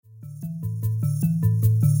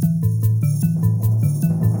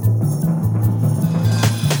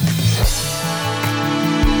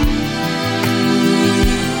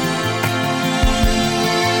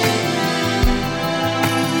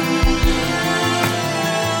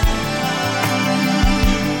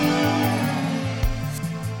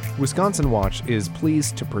Wisconsin Watch is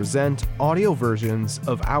pleased to present audio versions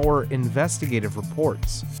of our investigative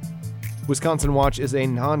reports. Wisconsin Watch is a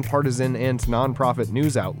nonpartisan and nonprofit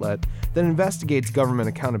news outlet that investigates government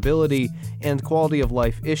accountability and quality of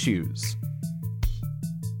life issues.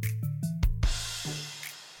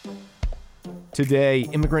 Today,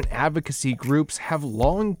 immigrant advocacy groups have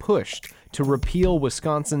long pushed to repeal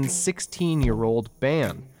Wisconsin's 16-year-old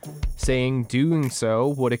ban, saying doing so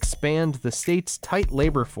would expand the state's tight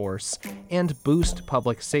labor force and boost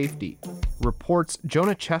public safety, reports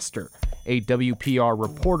Jonah Chester, a WPR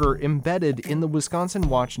reporter embedded in the Wisconsin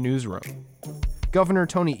Watch newsroom. Governor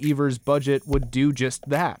Tony Evers' budget would do just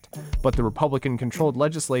that, but the Republican-controlled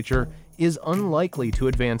legislature is unlikely to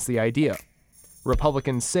advance the idea.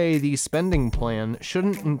 Republicans say the spending plan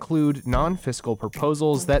shouldn't include non-fiscal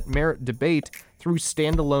proposals that merit debate through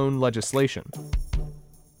standalone legislation.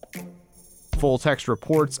 Full-text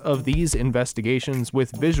reports of these investigations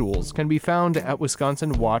with visuals can be found at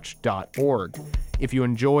wisconsinwatch.org. If you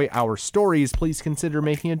enjoy our stories, please consider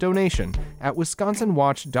making a donation at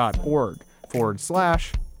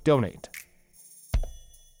wisconsinwatch.org/donate.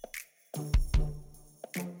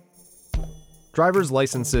 Driver's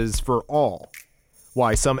licenses for all.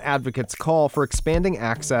 Why some advocates call for expanding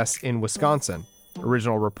access in Wisconsin.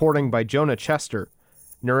 Original reporting by Jonah Chester.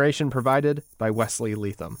 Narration provided by Wesley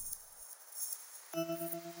Leatham.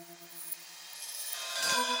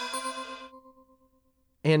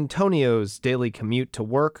 Antonio's daily commute to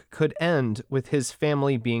work could end with his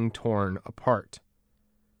family being torn apart.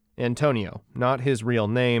 Antonio, not his real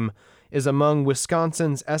name, is among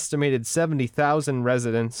Wisconsin's estimated 70,000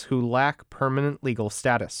 residents who lack permanent legal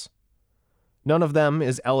status. None of them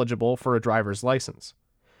is eligible for a driver's license.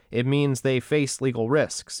 It means they face legal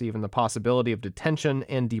risks, even the possibility of detention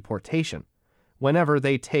and deportation, whenever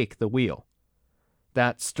they take the wheel.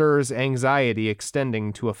 That stirs anxiety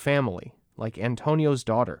extending to a family, like Antonio's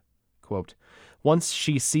daughter. Quote, "Once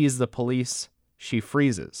she sees the police, she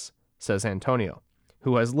freezes," says Antonio,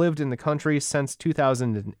 who has lived in the country since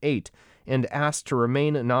 2008 and asked to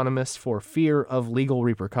remain anonymous for fear of legal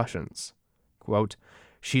repercussions. Quote,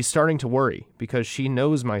 "She's starting to worry because she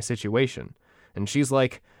knows my situation, and she's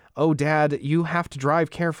like, 'Oh, Dad, you have to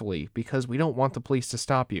drive carefully because we don't want the police to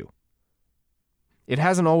stop you.'" It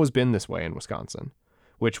hasn't always been this way in Wisconsin,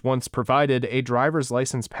 which once provided a driver's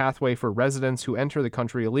license pathway for residents who enter the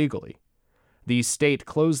country illegally. The state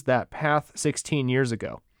closed that path 16 years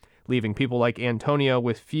ago, leaving people like Antonio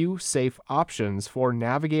with few safe options for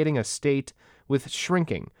navigating a state with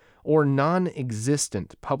shrinking or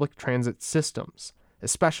non-existent public transit systems,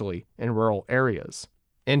 especially in rural areas.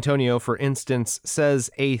 Antonio, for instance,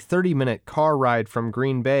 says a 30-minute car ride from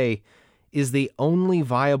Green Bay is the only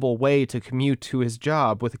viable way to commute to his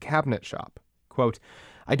job with a cabinet shop. Quote,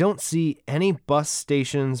 "I don't see any bus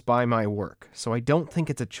stations by my work, so I don't think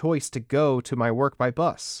it's a choice to go to my work by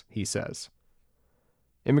bus," he says.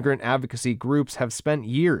 Immigrant advocacy groups have spent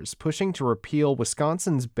years pushing to repeal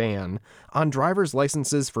Wisconsin's ban on driver's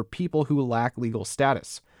licenses for people who lack legal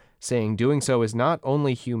status, saying doing so is not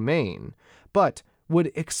only humane, but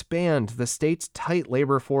would expand the state's tight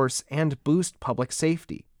labor force and boost public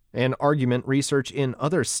safety, an argument research in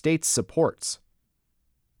other states supports.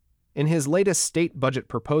 In his latest state budget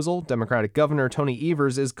proposal, Democratic Governor Tony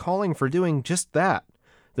Evers is calling for doing just that,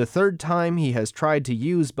 the third time he has tried to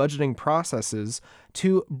use budgeting processes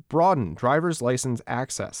to broaden driver's license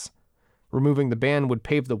access. Removing the ban would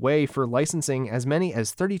pave the way for licensing as many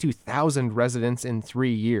as 32,000 residents in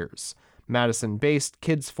 3 years, Madison-based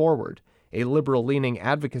Kids Forward, a liberal-leaning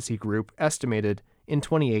advocacy group, estimated in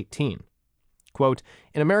 2018. Quote,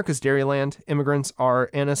 "In America's Dairyland, immigrants are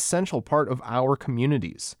an essential part of our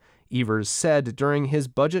communities," Evers said during his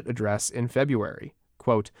budget address in February.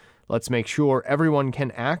 Quote, "Let's make sure everyone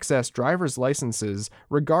can access driver's licenses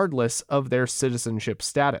regardless of their citizenship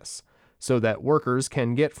status, so that workers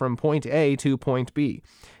can get from point A to point B,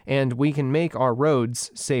 and we can make our roads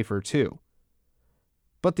safer too."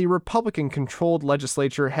 But the Republican-controlled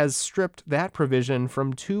legislature has stripped that provision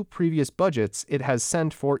from 2 previous budgets it has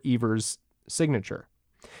sent for Evers' signature,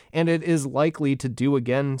 and it is likely to do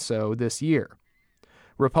again so this year.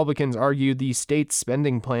 Republicans argue the state's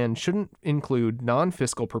spending plan shouldn't include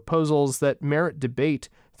non-fiscal proposals that merit debate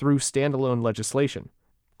through standalone legislation.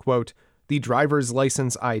 Quote, "The driver's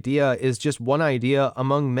license idea is just one idea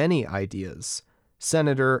among many ideas,"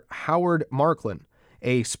 Senator Howard Marklin,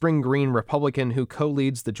 a Spring Green Republican who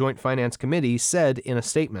co-leads the Joint Finance Committee, said in a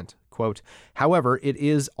statement. Quote, "However, it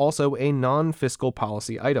is also a non-fiscal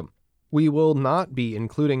policy item. We will not be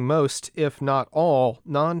including most, if not all,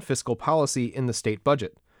 non-fiscal policy in the state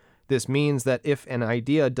budget. This means that if an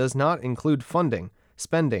idea does not include funding,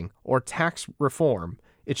 spending, or tax reform,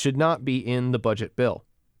 it should not be in the budget bill.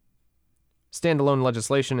 Standalone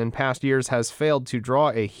legislation in past years has failed to draw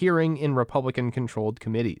a hearing in Republican-controlled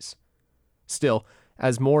committees. Still,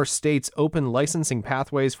 as more states open licensing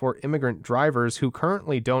pathways for immigrant drivers who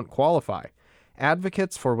currently don't qualify,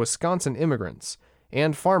 advocates for Wisconsin immigrants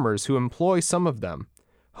and farmers who employ some of them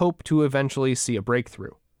hope to eventually see a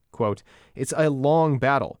breakthrough. Quote, "It's a long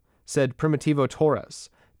battle," said Primitivo Torres,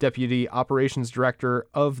 Deputy Operations Director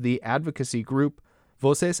of the advocacy group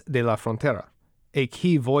Voces de la Frontera, a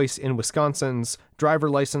key voice in Wisconsin's Driver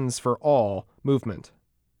License for All movement.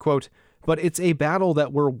 Quote, "But it's a battle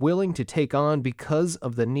that we're willing to take on because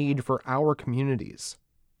of the need for our communities."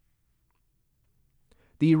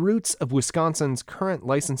 The roots of Wisconsin's current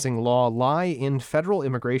licensing law lie in federal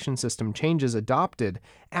immigration system changes adopted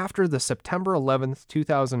after the September 11,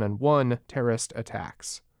 2001 terrorist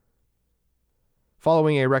attacks.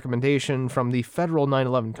 Following a recommendation from the Federal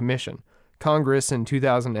 9/11 Commission, Congress in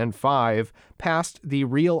 2005 passed the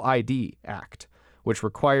Real ID Act, which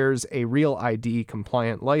requires a Real ID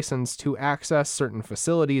compliant license to access certain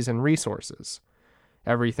facilities and resources.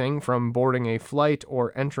 Everything from boarding a flight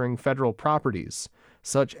or entering federal properties,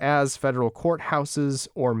 such as federal courthouses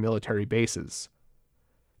or military bases.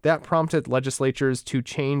 That prompted legislatures to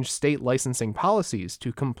change state licensing policies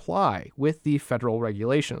to comply with the federal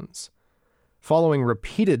regulations. Following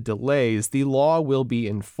repeated delays, the law will be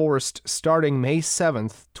enforced starting May 7,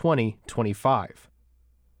 2025.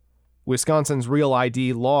 Wisconsin's Real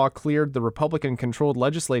ID law cleared the Republican-controlled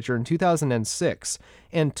legislature in 2006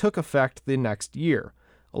 and took effect the next year,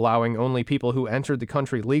 allowing only people who entered the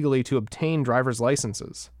country legally to obtain driver's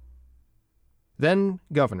licenses. Then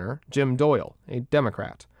Governor Jim Doyle, a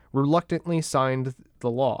Democrat, reluctantly signed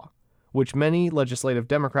the law, which many legislative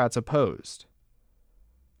Democrats opposed.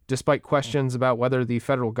 Despite questions about whether the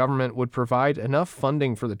federal government would provide enough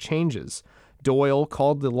funding for the changes, Doyle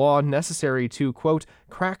called the law necessary to, quote,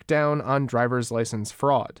 "crack down on driver's license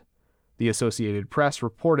fraud," the Associated Press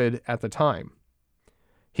reported at the time.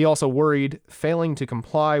 He also worried failing to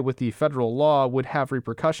comply with the federal law would have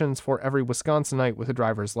repercussions for every Wisconsinite with a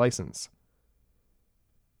driver's license.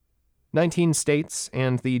 19 states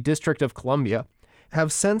and the District of Columbia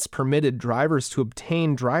have since permitted drivers to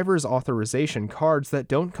obtain driver's authorization cards that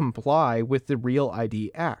don't comply with the Real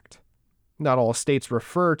ID Act. Not all states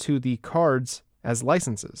refer to the cards as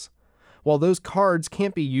licenses. While those cards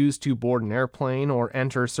can't be used to board an airplane or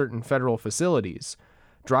enter certain federal facilities,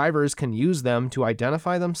 drivers can use them to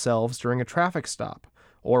identify themselves during a traffic stop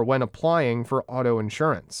or when applying for auto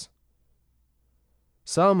insurance.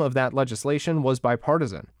 Some of that legislation was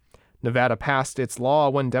bipartisan. Nevada passed its law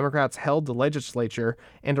when Democrats held the legislature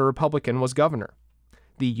and a Republican was governor.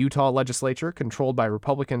 The Utah legislature, controlled by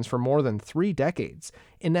Republicans for more than 3 decades,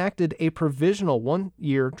 enacted a provisional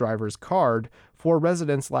 1-year driver's card for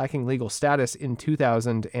residents lacking legal status in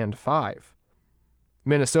 2005.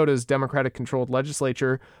 Minnesota's Democratic-controlled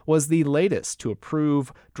legislature was the latest to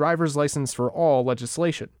approve driver's license for all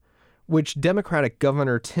legislation, which Democratic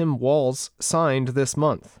Governor Tim Walz signed this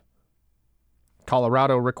month.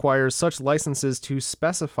 Colorado requires such licenses to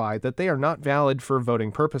specify that they are not valid for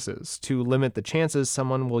voting purposes, to limit the chances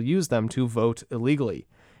someone will use them to vote illegally,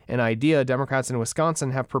 an idea Democrats in Wisconsin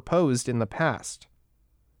have proposed in the past.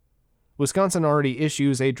 Wisconsin already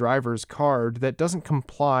issues a driver's card that doesn't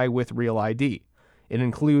comply with Real ID. It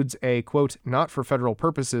includes a, quote, "not for federal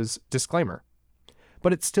purposes" disclaimer,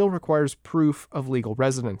 but it still requires proof of legal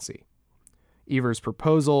residency. Evers'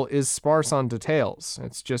 proposal is sparse on details.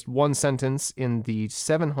 It's just one sentence in the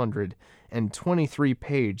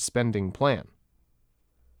 723-page spending plan.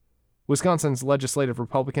 Wisconsin's legislative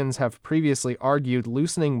Republicans have previously argued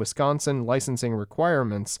loosening Wisconsin licensing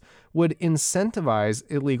requirements would incentivize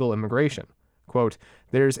illegal immigration. Quote,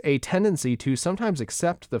 "There's a tendency to sometimes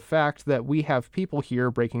accept the fact that we have people here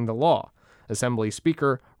breaking the law," Assembly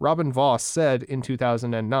Speaker Robin Vos said in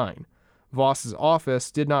 2009. Voss's office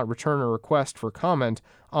did not return a request for comment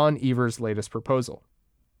on Evers' latest proposal.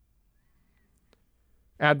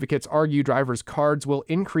 Advocates argue drivers' cards will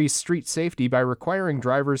increase street safety by requiring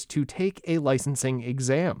drivers to take a licensing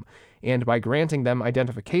exam and by granting them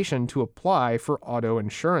identification to apply for auto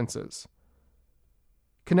insurances.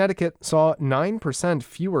 Connecticut saw 9%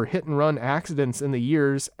 fewer hit-and-run accidents in the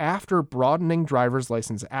years after broadening driver's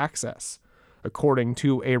license access, according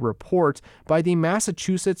to a report by the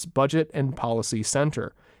Massachusetts Budget and Policy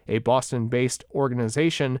Center, a Boston-based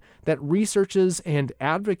organization that researches and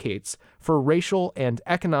advocates for racial and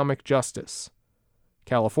economic justice.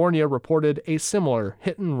 California reported a similar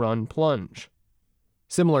hit-and-run plunge.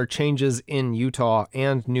 Similar changes in Utah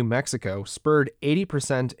and New Mexico spurred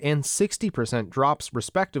 80% and 60% drops,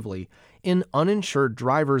 respectively, in uninsured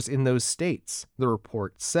drivers in those states, the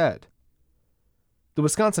report said. The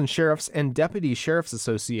Wisconsin Sheriff's and Deputy Sheriff's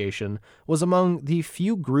Association was among the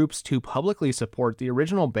few groups to publicly support the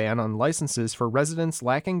original ban on licenses for residents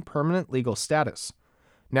lacking permanent legal status.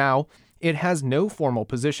 Now, it has no formal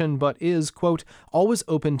position but is, quote, always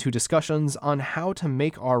open to discussions on how to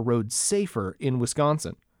make our roads safer in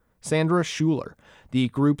Wisconsin, Sandra Schuler, the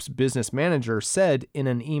group's business manager, said in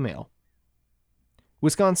an email.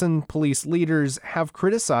 Wisconsin police leaders have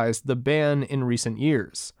criticized the ban in recent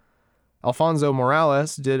years. Alfonso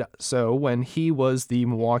Morales did so when he was the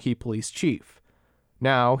Milwaukee police chief.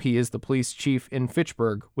 Now he is the police chief in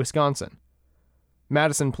Fitchburg, Wisconsin.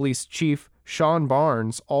 Madison Police Chief Sean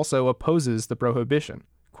Barnes also opposes the prohibition.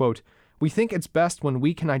 Quote, "We think it's best when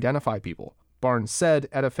we can identify people," Barnes said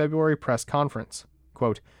at a February press conference.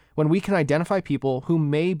 Quote, "When we can identify people who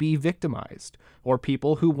may be victimized, or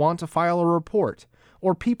people who want to file a report,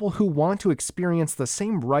 or people who want to experience the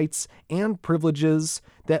same rights and privileges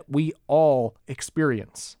that we all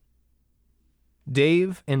experience."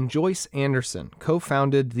 Dave and Joyce Anderson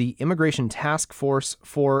co-founded the Immigration Task Force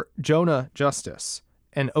for Jonah Justice,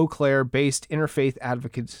 an Eau Claire-based interfaith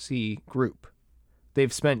advocacy group.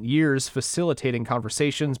 They've spent years facilitating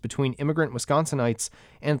conversations between immigrant Wisconsinites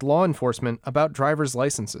and law enforcement about driver's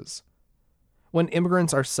licenses. When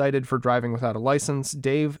immigrants are cited for driving without a license,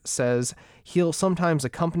 Dave says he'll sometimes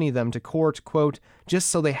accompany them to court, quote, just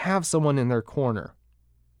so they have someone in their corner.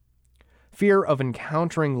 Fear of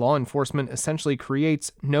encountering law enforcement essentially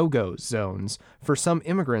creates no-go zones for some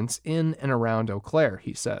immigrants in and around Eau Claire,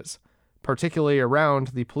 he says, particularly around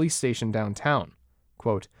the police station downtown.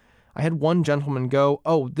 Quote, "I had one gentleman go,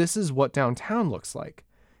 'Oh, this is what downtown looks like,'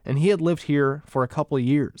 and he had lived here for a couple of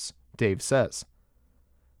years," Dave says.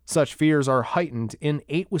 Such fears are heightened in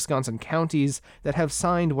 8 Wisconsin counties that have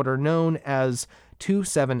signed what are known as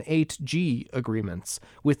 278G agreements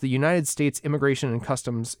with the United States Immigration and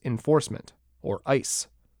Customs Enforcement, or ICE.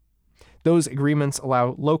 Those agreements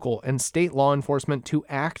allow local and state law enforcement to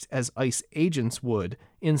act as ICE agents would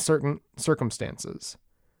in certain circumstances.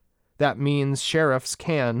 That means sheriffs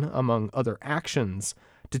can, among other actions,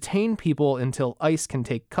 detain people until ICE can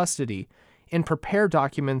take custody and prepare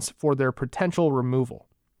documents for their potential removal,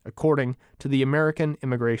 according to the American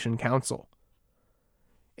Immigration Council.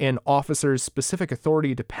 An officer's specific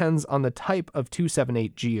authority depends on the type of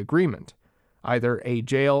 278G agreement, either a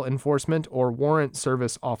jail enforcement or warrant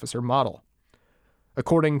service officer model.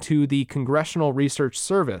 According to the Congressional Research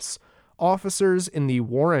Service, officers in the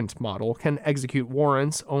warrant model can execute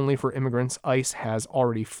warrants only for immigrants ICE has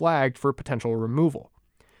already flagged for potential removal.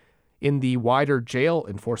 In the wider jail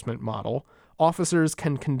enforcement model, officers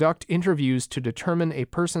can conduct interviews to determine a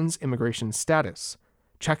person's immigration status,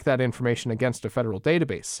 check that information against a federal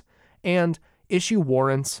database, and issue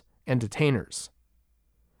warrants and detainers.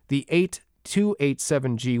 The 8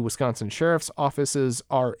 287G Wisconsin Sheriff's offices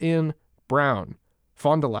are in Brown,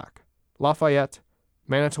 Fond du Lac, Lafayette,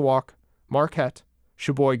 Manitowoc, Marquette,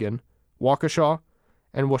 Sheboygan, Waukesha,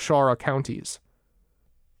 and Waushara counties.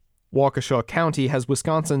 Waukesha County has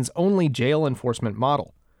Wisconsin's only jail enforcement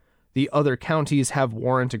model. The other counties have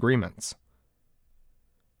warrant agreements.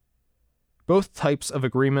 Both types of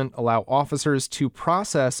agreement allow officers to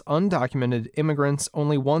process undocumented immigrants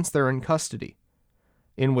only once they're in custody.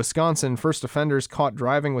 In Wisconsin, first offenders caught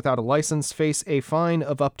driving without a license face a fine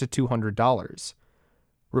of up to $200.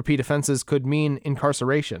 Repeat offenses could mean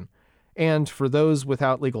incarceration, and for those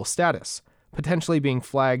without legal status, potentially being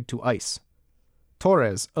flagged to ICE.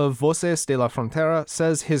 Torres of Voces de la Frontera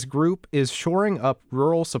says his group is shoring up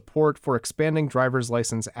rural support for expanding driver's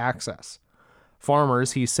license access.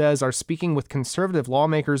 Farmers, he says, are speaking with conservative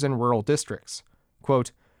lawmakers in rural districts.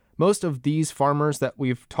 Quote, "Most of these farmers that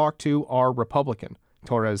we've talked to are Republican,"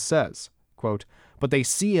 Torres says. Quote, "But they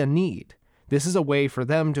see a need. This is a way for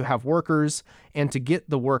them to have workers and to get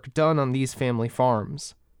the work done on these family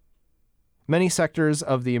farms." Many sectors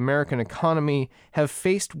of the American economy have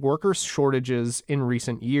faced worker shortages in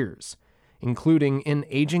recent years, including in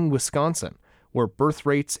aging Wisconsin, where birth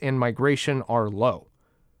rates and migration are low.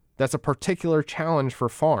 That's a particular challenge for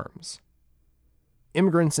farms.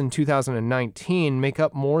 Immigrants in 2019 make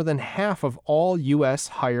up more than half of all U.S.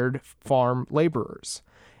 hired farm laborers,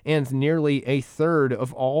 and nearly a third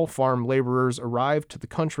of all farm laborers arrived to the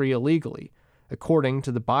country illegally, according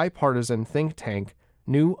to the bipartisan think tank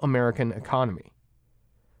New American Economy.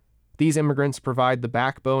 These immigrants provide the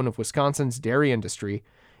backbone of Wisconsin's dairy industry,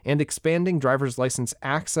 and expanding driver's license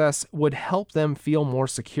access would help them feel more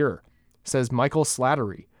secure, says Michael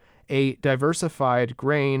Slattery, a diversified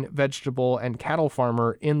grain, vegetable, and cattle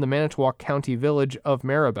farmer in the Manitowoc County village of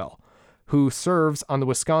Maribel, who serves on the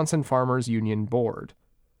Wisconsin Farmers Union Board.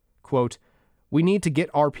 Quote, "We need to get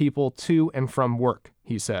our people to and from work,"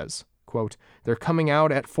 he says. Quote, "They're coming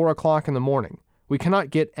out at 4 o'clock in the morning. We cannot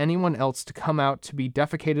get anyone else to come out to be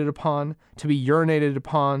defecated upon, to be urinated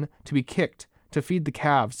upon, to be kicked, to feed the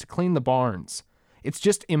calves, to clean the barns. It's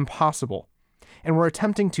just impossible. And we're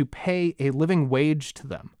attempting to pay a living wage to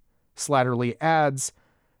them." Slattery adds,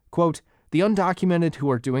 quote, "The undocumented who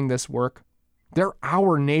are doing this work, they're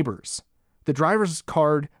our neighbors. The driver's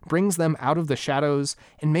card brings them out of the shadows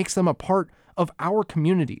and makes them a part of our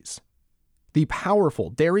communities." The powerful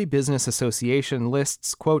Dairy Business Association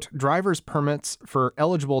lists, quote, driver's permits for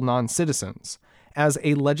eligible non-citizens as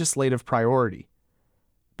a legislative priority.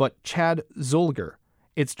 But Chad Zulger,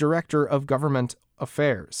 its director of government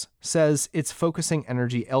affairs, says it's focusing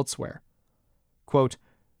energy elsewhere. Quote,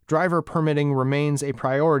 "Driver permitting remains a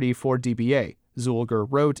priority for DBA," Zulger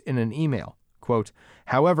wrote in an email. Quote,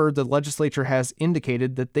 "However, the legislature has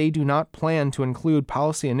indicated that they do not plan to include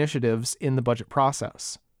policy initiatives in the budget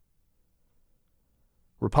process."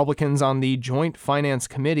 Republicans on the Joint Finance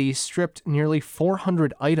Committee stripped nearly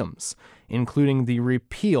 400 items, including the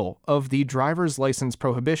repeal of the driver's license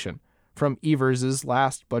prohibition, from Evers'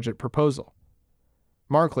 last budget proposal.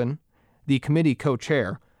 Marklin, the committee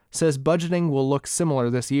co-chair, says budgeting will look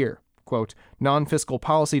similar this year. Quote, "Non-fiscal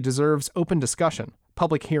policy deserves open discussion,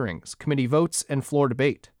 public hearings, committee votes, and floor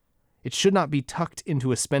debate. It should not be tucked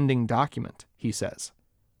into a spending document," he says.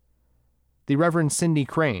 The Reverend Cindy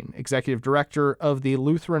Crane, executive director of the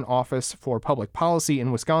Lutheran Office for Public Policy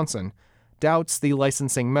in Wisconsin, doubts the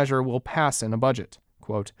licensing measure will pass in a budget.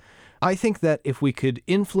 Quote, "I think that if we could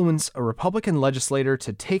influence a Republican legislator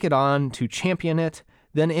to take it on, to champion it,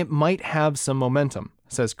 then it might have some momentum,"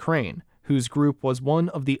 says Crane, whose group was one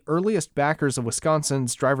of the earliest backers of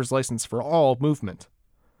Wisconsin's Driver's License for All movement.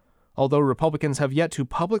 Although Republicans have yet to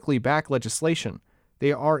publicly back legislation,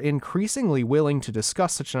 they are increasingly willing to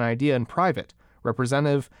discuss such an idea in private,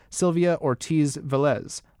 Representative Sylvia Ortiz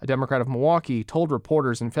Velez, a Democrat of Milwaukee, told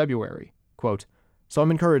reporters in February. Quote, "So I'm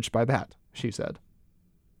encouraged by that," she said.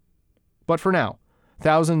 But for now,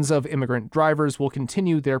 thousands of immigrant drivers will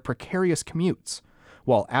continue their precarious commutes.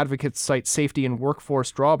 While advocates cite safety and workforce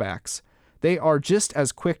drawbacks, they are just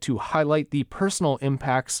as quick to highlight the personal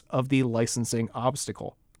impacts of the licensing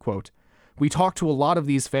obstacle. Quote, "We talk to a lot of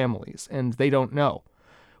these families, and they don't know.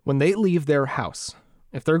 When they leave their house,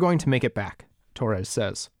 if they're going to make it back," Torres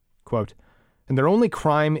says, quote, "and their only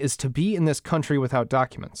crime is to be in this country without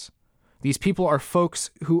documents. These people are folks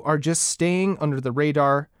who are just staying under the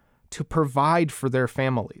radar to provide for their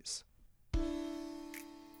families."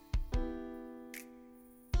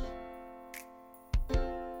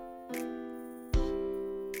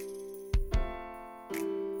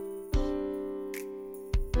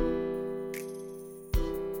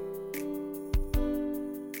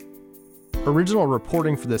 Original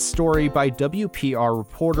reporting for this story by WPR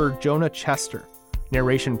reporter Jonah Chester.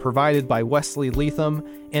 Narration provided by Wesley Leatham,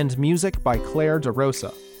 and music by Claire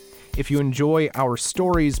DeRosa. If you enjoy our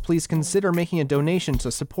stories, please consider making a donation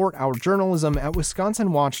to support our journalism at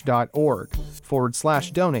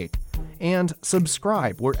wisconsinwatch.org/donate, and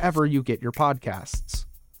subscribe wherever you get your podcasts.